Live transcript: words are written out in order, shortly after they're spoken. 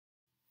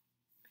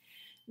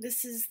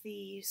This is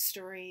the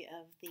story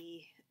of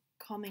the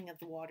calming of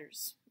the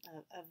waters,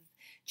 of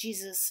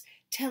Jesus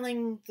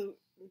telling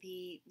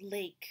the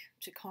lake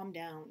to calm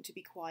down, to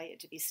be quiet,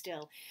 to be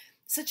still.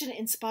 Such an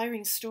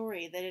inspiring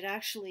story that it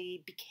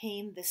actually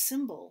became the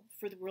symbol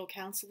for the World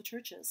Council of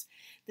Churches,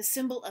 the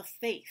symbol of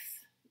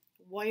faith.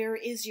 Where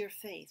is your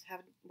faith?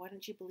 Why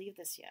don't you believe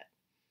this yet?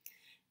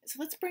 So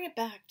let's bring it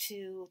back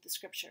to the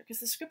scripture, because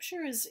the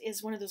scripture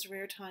is one of those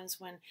rare times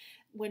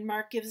when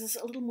Mark gives us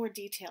a little more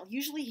detail.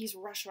 Usually he's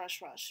rush,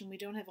 rush, rush, and we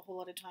don't have a whole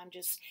lot of time.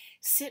 Just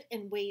sit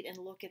and wait and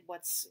look at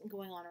what's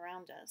going on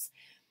around us.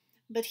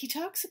 But he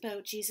talks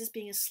about Jesus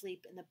being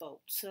asleep in the boat.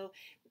 So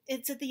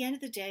it's at the end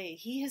of the day.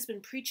 He has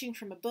been preaching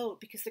from a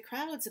boat because the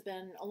crowds have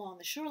been along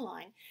the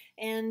shoreline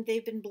and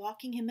they've been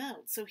blocking him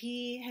out. So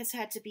he has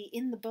had to be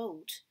in the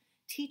boat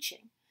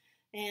teaching.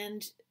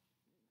 And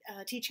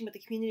teaching about the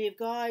community of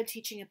God,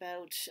 teaching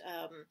about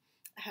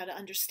how to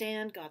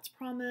understand God's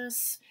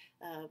promise,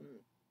 um,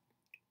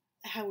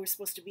 how we're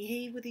supposed to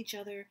behave with each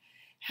other,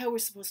 how we're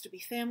supposed to be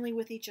family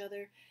with each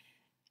other.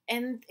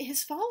 And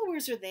his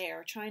followers are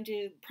there trying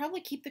to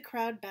probably keep the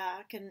crowd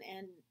back and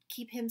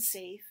keep him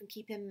safe and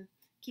keep him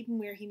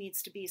where he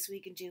needs to be so he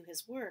can do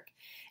his work.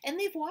 And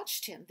they've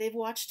watched him. They've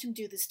watched him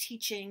do this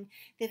teaching.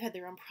 They've had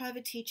their own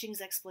private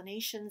teachings,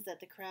 explanations that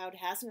the crowd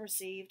hasn't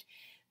received.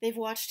 They've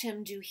watched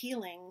him do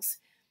healings.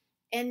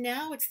 And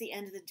now it's the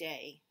end of the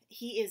day.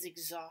 He is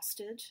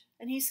exhausted.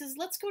 And he says,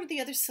 let's go to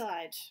the other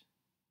side.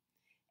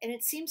 And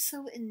it seems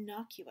so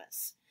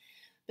innocuous.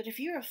 But if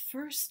you're a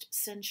first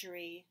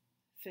century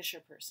fisher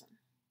person,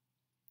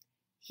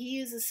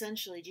 Jesus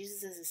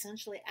has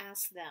essentially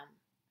asked them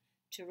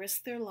to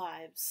risk their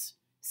lives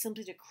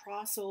simply to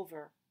cross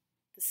over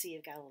the Sea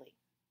of Galilee.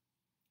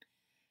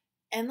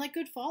 And like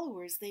good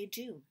followers, they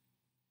do.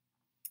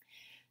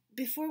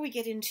 Before we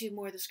get into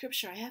more of the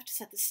scripture, I have to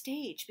set the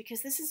stage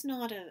because this is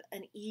not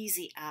an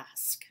easy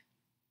ask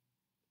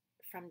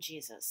from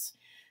Jesus.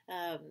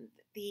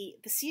 The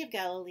Sea of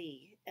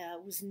Galilee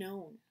was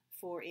known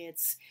for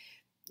its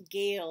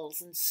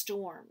gales and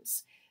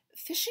storms.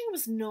 Fishing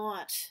was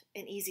not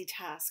an easy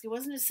task. It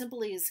wasn't as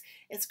simple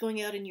as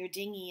going out in your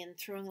dinghy and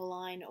throwing a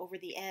line over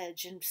the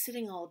edge and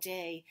sitting all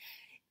day.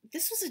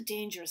 This was a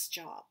dangerous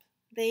job.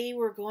 They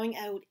were going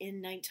out in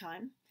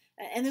nighttime,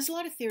 and there's a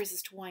lot of theories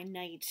as to why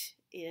night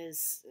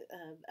is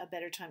a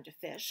better time to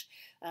fish,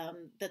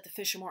 that the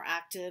fish are more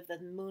active, that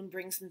the moon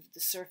brings them to the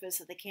surface,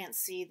 that they can't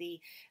see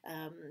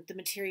the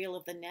material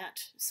of the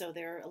net, so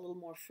they're a little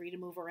more free to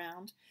move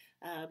around.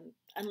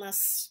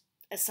 Unless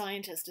a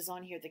scientist is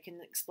on here that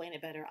can explain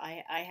it better,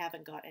 I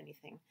haven't got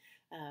anything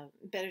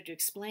better to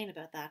explain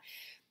about that.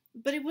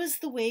 But it was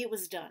the way it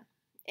was done.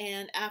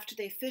 And after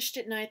they fished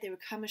at night, they would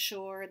come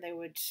ashore, they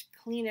would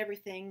clean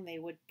everything, they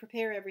would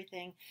prepare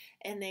everything,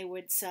 and they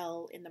would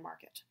sell in the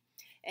market.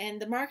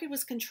 And the market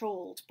was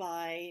controlled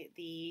by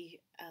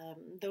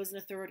those in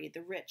authority,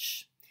 the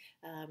rich,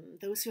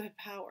 those who had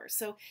power.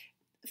 So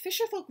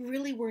fisherfolk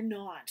really were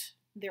not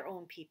their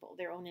own people,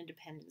 their own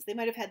independents. They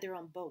might have had their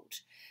own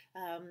boat.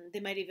 They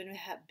might even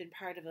have been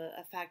part of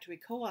a factory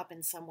co-op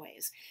in some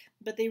ways.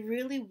 But they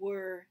really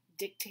were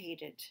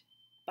dictated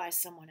by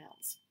someone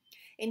else.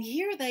 And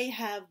here they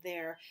have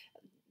their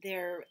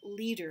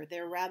leader,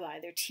 their rabbi,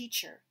 their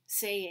teacher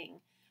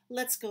saying,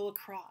 let's go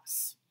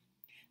across.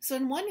 So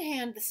on one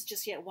hand, this is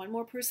just yet one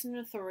more person in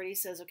authority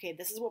says, okay,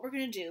 this is what we're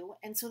going to do.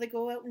 And so they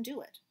go out and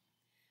do it.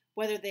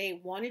 Whether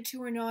they wanted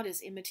to or not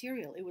is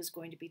immaterial. It was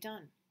going to be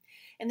done.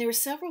 And there were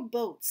several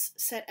boats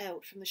set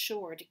out from the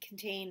shore to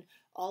contain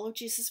all of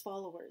Jesus'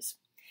 followers.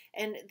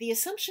 And the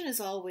assumption is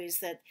always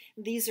that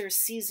these are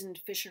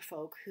seasoned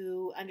fisherfolk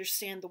who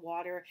understand the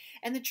water.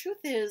 And the truth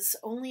is,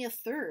 only a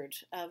third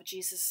of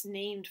Jesus'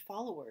 named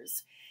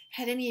followers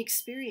had any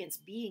experience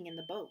being in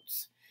the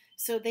boats.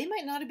 So they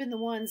might not have been the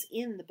ones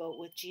in the boat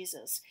with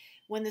Jesus.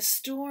 When the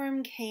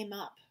storm came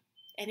up,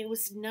 and it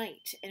was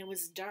night, and it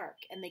was dark,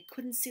 and they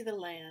couldn't see the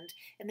land,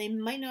 and they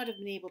might not have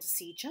been able to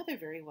see each other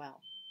very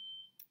well,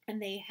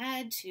 and they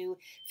had to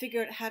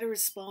figure out how to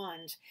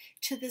respond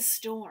to this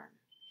storm.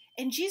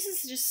 And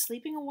Jesus is just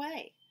sleeping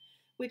away,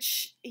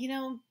 which,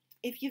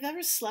 if you've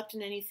ever slept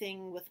in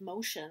anything with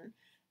motion,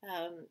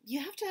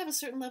 you have to have a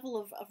certain level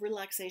of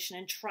relaxation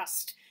and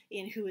trust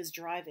in who is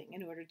driving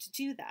in order to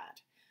do that.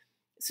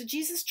 So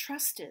Jesus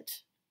trusted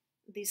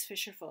these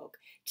fisherfolk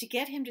to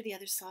get him to the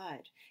other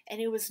side,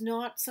 and it was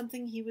not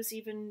something he was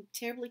even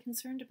terribly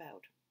concerned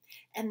about.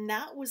 And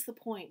that was the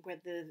point where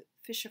the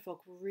fisherfolk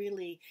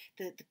really,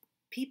 the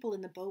people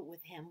in the boat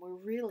with him were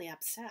really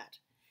upset.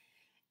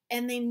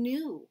 And they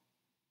knew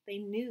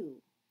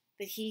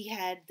that he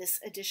had this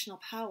additional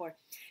power.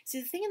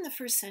 See, the thing in the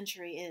first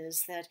century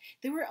is that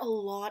there were a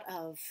lot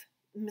of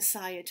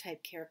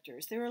Messiah-type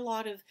characters. There were a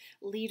lot of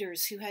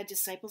leaders who had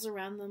disciples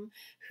around them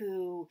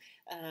who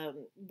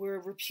were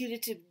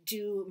reputed to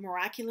do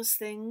miraculous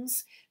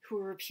things, who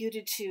were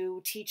reputed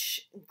to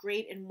teach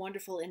great and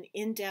wonderful and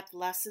in-depth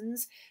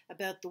lessons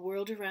about the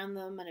world around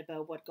them and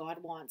about what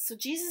God wants. So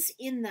Jesus,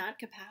 in that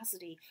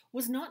capacity,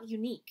 was not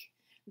unique.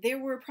 There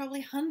were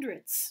probably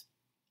hundreds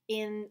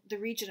in the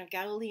region of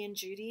Galilee and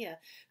Judea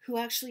who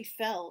actually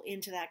fell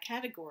into that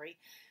category,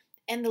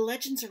 and the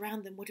legends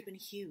around them would have been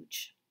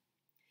huge.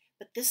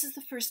 But this is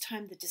the first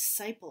time the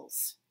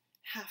disciples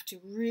have to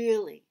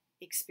really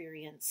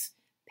experience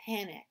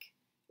panic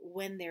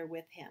when they're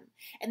with him.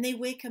 And they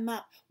wake him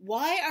up.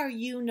 Why are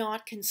you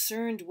not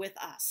concerned with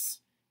us?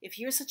 If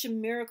you're such a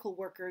miracle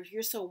worker, if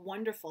you're so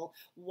wonderful,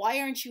 why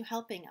aren't you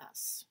helping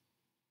us?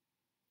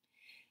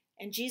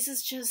 And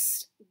Jesus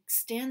just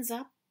stands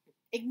up,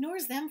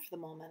 ignores them for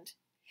the moment,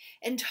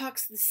 and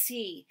talks to the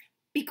sea.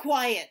 Be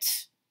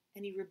quiet.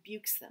 And he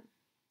rebukes them.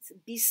 He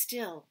said, be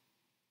still.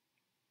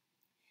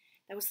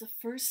 That was the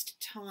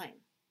first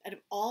time, out of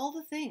all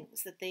the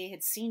things that they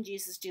had seen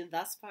Jesus do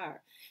thus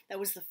far, that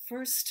was the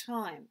first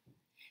time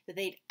that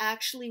they'd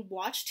actually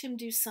watched him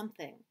do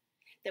something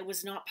that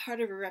was not part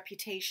of a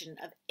reputation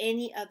of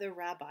any other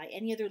rabbi,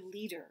 any other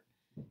leader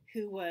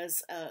who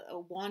was a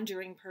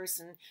wandering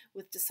person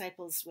with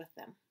disciples with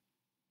them.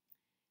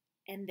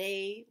 And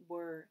they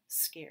were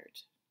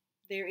scared.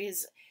 They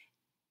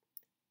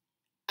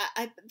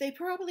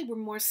probably were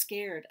more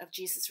scared of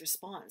Jesus'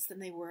 response than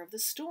they were of the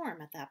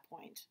storm at that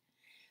point.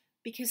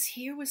 Because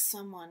here was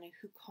someone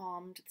who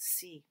calmed the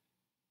sea.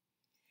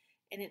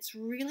 And it's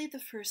really the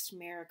first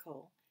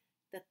miracle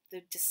that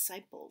the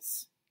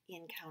disciples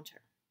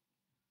encounter.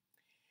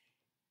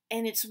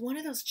 And it's one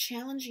of those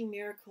challenging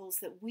miracles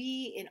that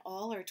we, in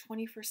all our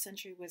 21st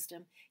century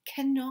wisdom,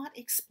 cannot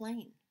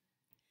explain.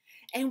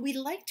 And we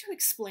like to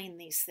explain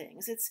these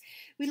things.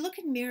 We look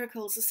at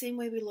miracles the same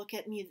way we look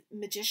at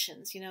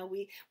magicians.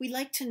 We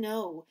like to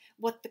know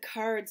what the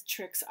card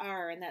tricks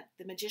are and that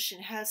the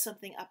magician has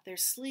something up their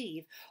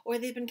sleeve, or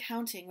they've been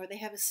counting, or they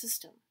have a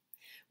system.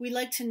 We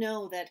like to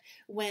know that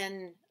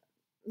when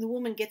the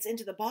woman gets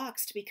into the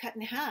box to be cut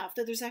in half,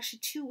 that there's actually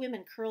two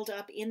women curled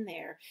up in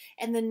there,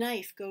 and the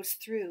knife goes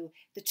through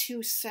the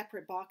two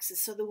separate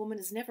boxes, so the woman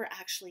is never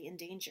actually in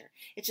danger.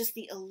 It's just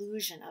the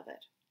illusion of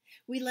it.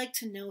 We like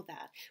to know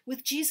that.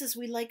 With Jesus,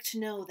 we like to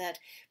know that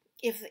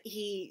if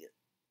he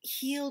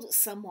healed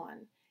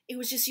someone, it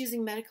was just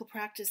using medical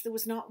practice that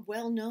was not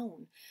well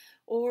known,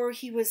 or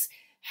he was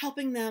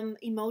helping them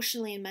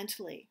emotionally and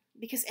mentally,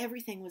 because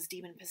everything was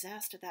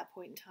demon-possessed at that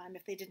point in time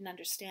if they didn't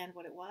understand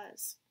what it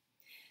was.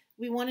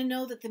 We want to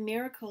know that the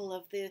miracle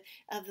of the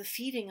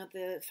feeding of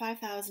the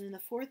 5,000 and the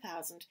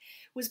 4,000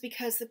 was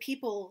because the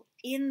people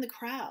in the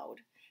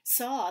crowd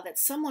saw that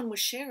someone was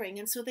sharing,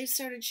 and so they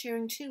started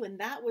sharing too, and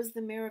that was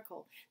the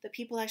miracle, that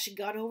people actually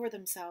got over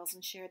themselves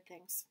and shared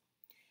things.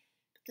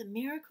 But the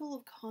miracle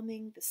of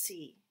calming the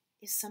sea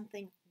is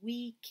something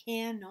we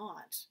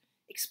cannot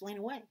explain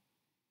away.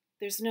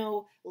 There's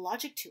no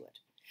logic to it.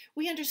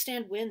 We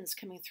understand winds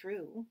coming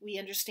through. We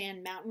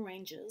understand mountain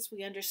ranges.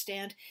 We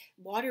understand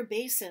water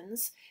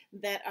basins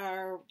that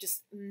are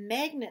just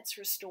magnets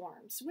for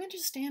storms. We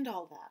understand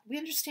all that. We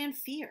understand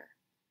fear.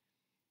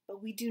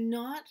 But we do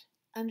not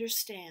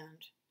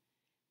understand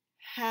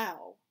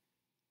how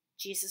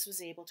Jesus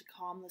was able to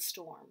calm the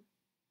storm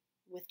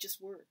with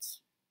just words.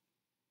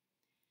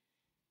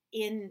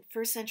 In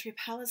first century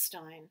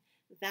Palestine,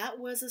 that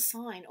was a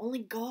sign. Only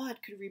God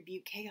could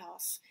rebuke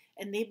chaos.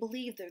 And they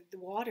believed that the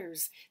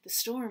waters, the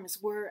storms,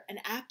 were an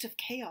act of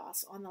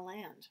chaos on the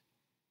land.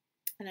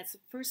 And that's the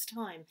first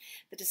time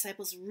the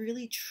disciples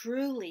really,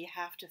 truly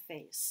have to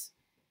face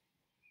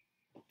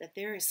that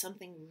there is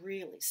something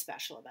really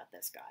special about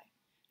this guy.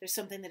 There's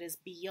something that is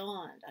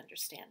beyond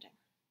understanding.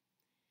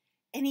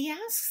 And he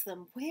asks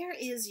them, where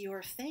is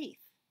your faith?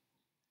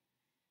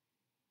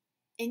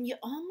 And you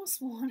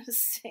almost want to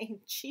say,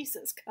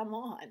 Jesus, come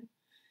on.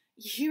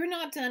 You're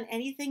not done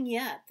anything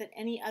yet that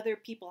any other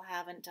people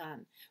haven't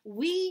done.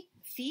 We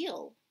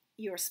feel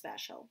you're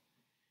special,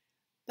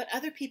 but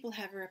other people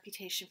have a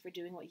reputation for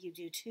doing what you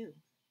do too.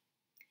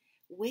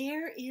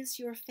 Where is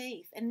your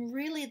faith? And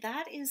really,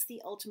 that is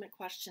the ultimate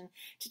question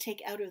to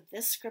take out of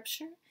this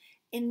scripture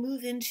and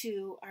move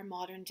into our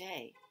modern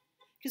day,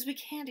 because we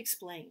can't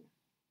explain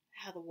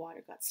how the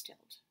water got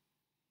stilled.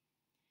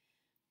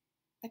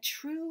 A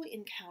true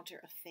encounter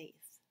of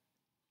faith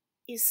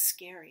is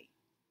scary.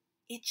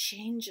 It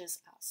changes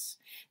us.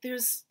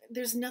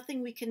 There's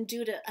nothing we can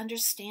do to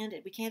understand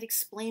it. We can't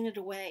explain it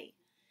away.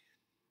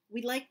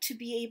 We like to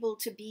be able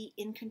to be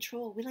in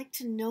control. We like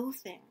to know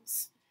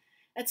things.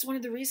 That's one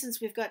of the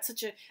reasons we've got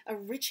such a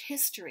rich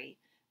history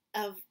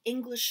of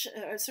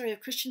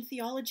of Christian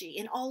theology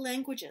in all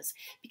languages,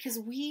 because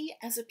we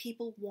as a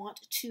people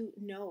want to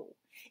know.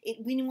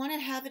 We want to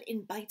have it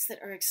in bites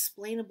that are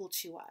explainable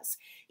to us.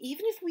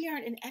 Even if we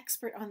aren't an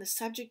expert on the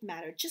subject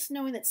matter, just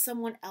knowing that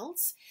someone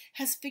else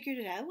has figured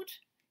it out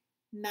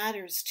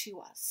matters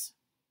to us.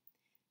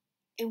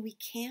 And we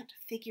can't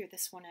figure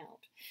this one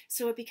out.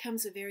 So it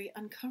becomes a very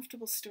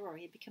uncomfortable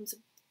story. It becomes a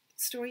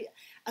story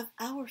of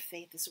our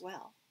faith as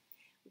well.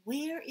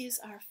 Where is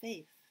our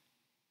faith?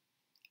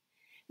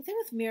 The thing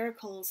with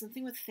miracles and the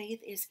thing with faith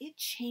is it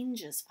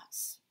changes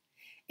us.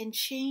 And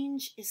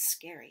change is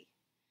scary.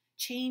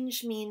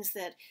 Change means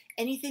that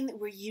anything that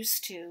we're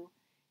used to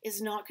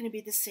is not going to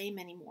be the same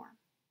anymore.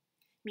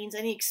 It means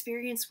any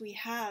experience we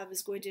have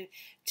is going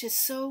to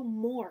so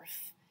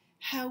morph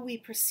how we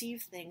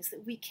perceive things,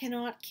 that we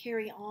cannot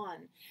carry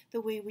on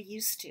the way we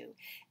used to.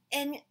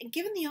 And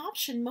given the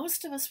option,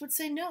 most of us would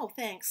say, no,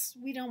 thanks.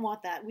 We don't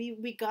want that.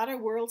 We got our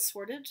world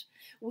sorted.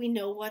 We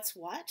know what's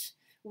what.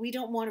 We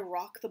don't want to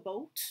rock the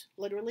boat,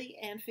 literally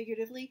and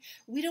figuratively.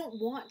 We don't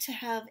want to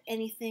have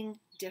anything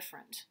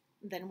different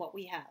than what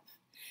we have.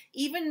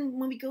 Even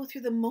when we go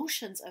through the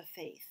motions of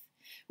faith,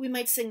 we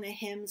might sing the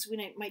hymns,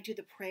 we might do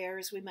the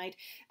prayers, we might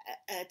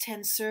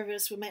attend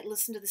service, we might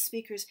listen to the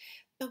speakers,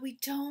 but we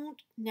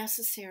don't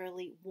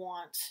necessarily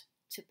want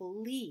to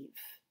believe.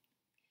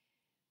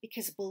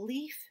 Because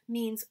belief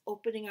means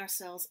opening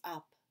ourselves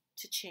up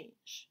to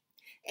change.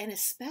 And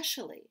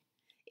especially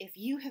if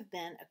you have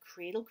been a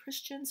cradle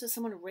Christian, so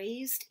someone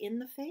raised in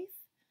the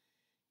faith,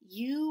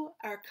 you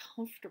are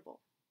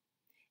comfortable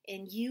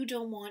and you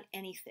don't want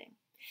anything.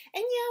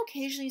 And yeah,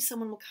 occasionally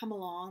someone will come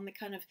along that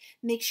kind of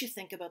makes you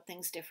think about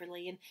things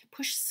differently and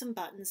pushes some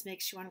buttons,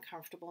 makes you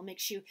uncomfortable,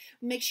 makes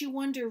you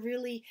wonder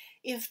really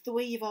if the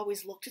way you've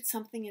always looked at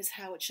something is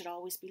how it should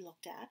always be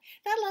looked at.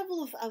 That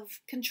level of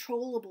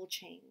controllable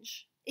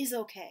change is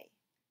okay.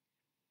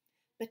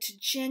 But to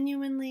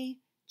genuinely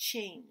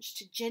change,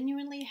 to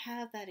genuinely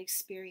have that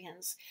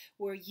experience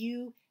where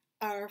you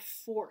are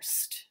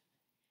forced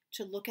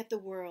to look at the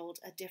world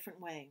a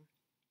different way,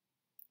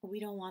 we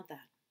don't want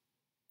that.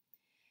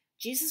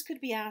 Jesus could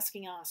be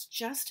asking us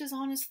just as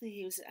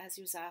honestly as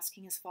he was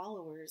asking his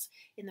followers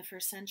in the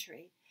first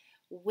century,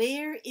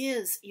 where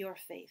is your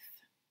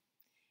faith?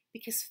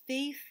 Because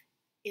faith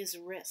is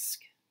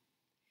risk.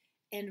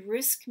 And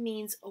risk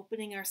means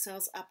opening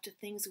ourselves up to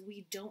things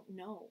we don't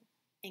know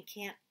and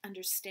can't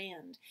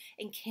understand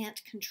and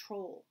can't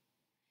control.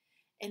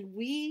 And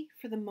we,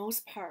 for the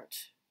most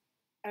part,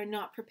 are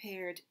not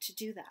prepared to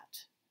do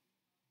that.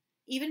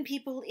 Even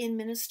people in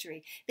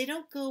ministry, they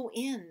don't go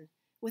in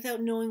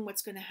without knowing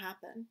what's going to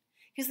happen,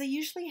 because they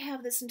usually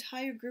have this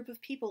entire group of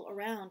people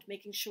around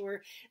making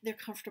sure they're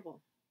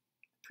comfortable.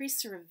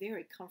 Priests are a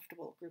very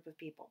comfortable group of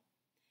people.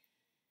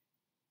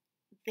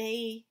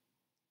 They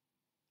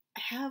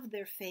have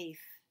their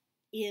faith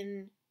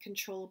in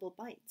controllable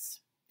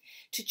bites.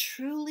 To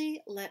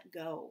truly let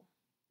go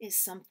is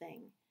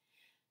something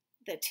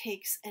that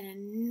takes an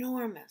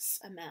enormous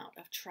amount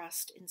of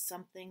trust in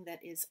something that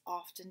is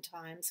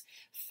oftentimes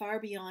far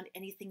beyond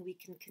anything we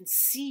can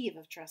conceive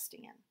of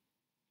trusting in.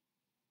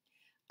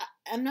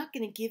 I'm not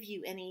going to give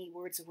you any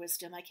words of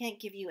wisdom. I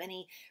can't give you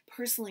any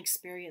personal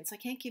experience. I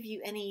can't give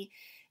you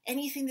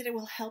anything that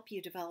will help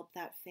you develop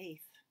that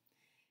faith.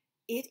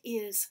 It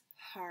is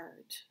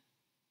hard.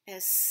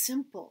 As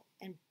simple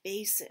and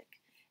basic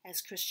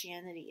as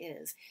Christianity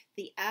is,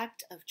 the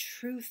act of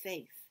true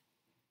faith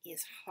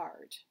is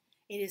hard.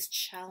 It is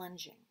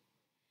challenging.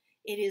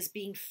 It is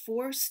being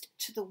forced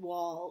to the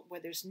wall where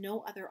there's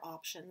no other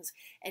options,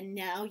 and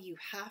now you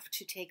have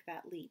to take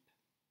that leap.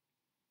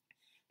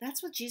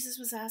 That's what Jesus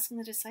was asking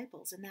the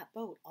disciples in that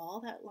boat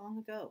all that long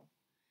ago,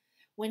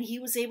 when he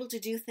was able to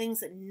do things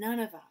that none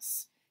of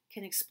us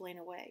can explain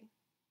away.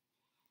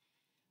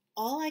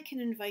 All I can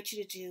invite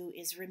you to do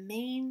is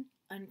remain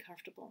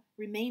uncomfortable,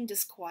 remain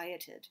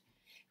disquieted,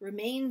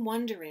 remain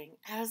wondering,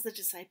 as the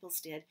disciples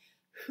did,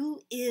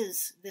 who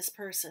is this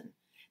person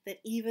that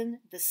even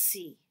the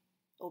sea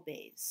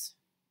obeys?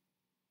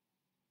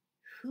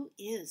 Who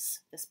is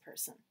this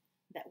person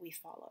that we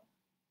follow?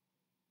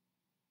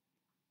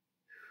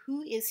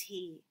 Who is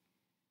he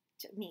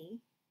to me?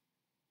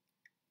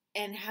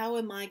 And how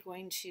am I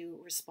going to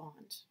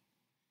respond?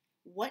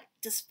 What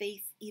does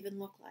faith even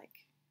look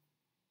like?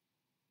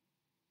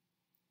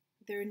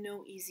 There are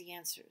no easy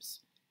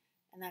answers.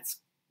 And that's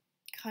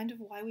kind of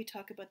why we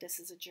talk about this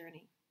as a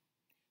journey.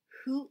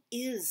 Who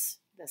is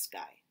this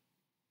guy?